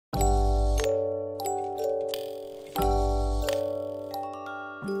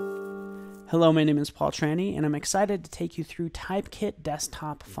Hello, my name is Paul Trani, and I'm excited to take you through Typekit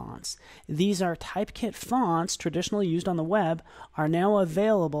desktop fonts. These are Typekit fonts traditionally used on the web are now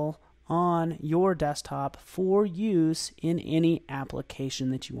available on your desktop for use in any application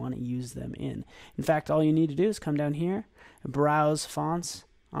that you want to use them in. In fact, all you need to do is come down here, browse fonts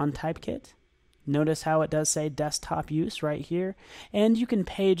on Typekit. Notice how it does say desktop use right here, and you can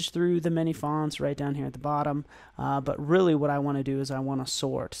page through the many fonts right down here at the bottom, but really what I want to do is I want to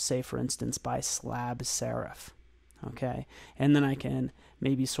sort, say for instance, by slab serif. Okay, and then I can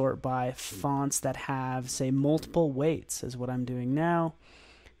maybe sort by fonts that have, say, multiple weights is what I'm doing now.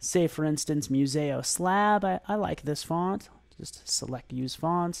 Say for instance, Museo Slab, I like this font. Just select use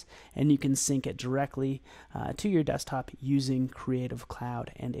fonts, and you can sync it directly to your desktop using Creative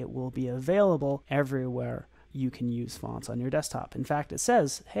Cloud, and it will be available everywhere you can use fonts on your desktop. In fact, it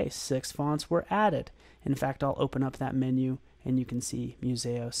says, hey, 6 fonts were added. In fact, I'll open up that menu and you can see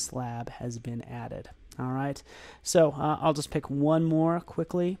Museo Slab has been added. All right, so I'll just pick one more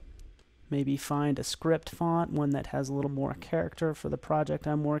quickly. Maybe find a script font, one that has a little more character for the project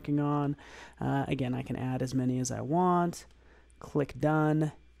I'm working on. Again, I can add as many as I want. Click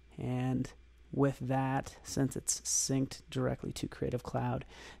done, and with that, since it's synced directly to Creative Cloud,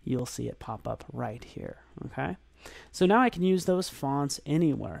 you'll see it pop up right here. Okay, so now I can use those fonts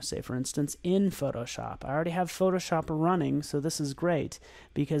anywhere. Say for instance in Photoshop. I already have Photoshop running, so this is great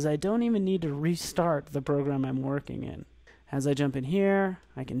because I don't even need to restart the program I'm working in. As I jump in here,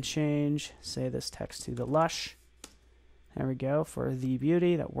 I can change, say, this text to the lush. There we go, for the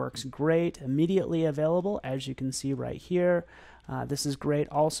beauty. That works great. Immediately available, as you can see right here. This is great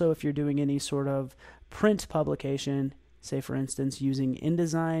also if you're doing any sort of print publication. Say for instance using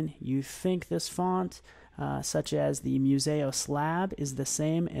InDesign, you think this font, such as the Museo Slab, is the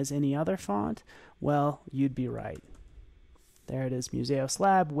same as any other font. Well, you'd be right. There it is, Museo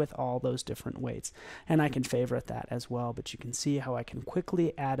Slab with all those different weights. And I can favorite that as well, but you can see how I can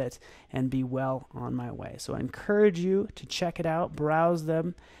quickly add it and be well on my way. So I encourage you to check it out, browse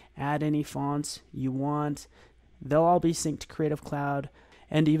them, add any fonts you want. They'll all be synced to Creative Cloud.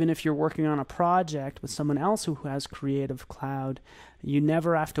 And even if you're working on a project with someone else who has Creative Cloud, you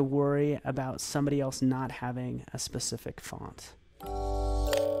never have to worry about somebody else not having a specific font.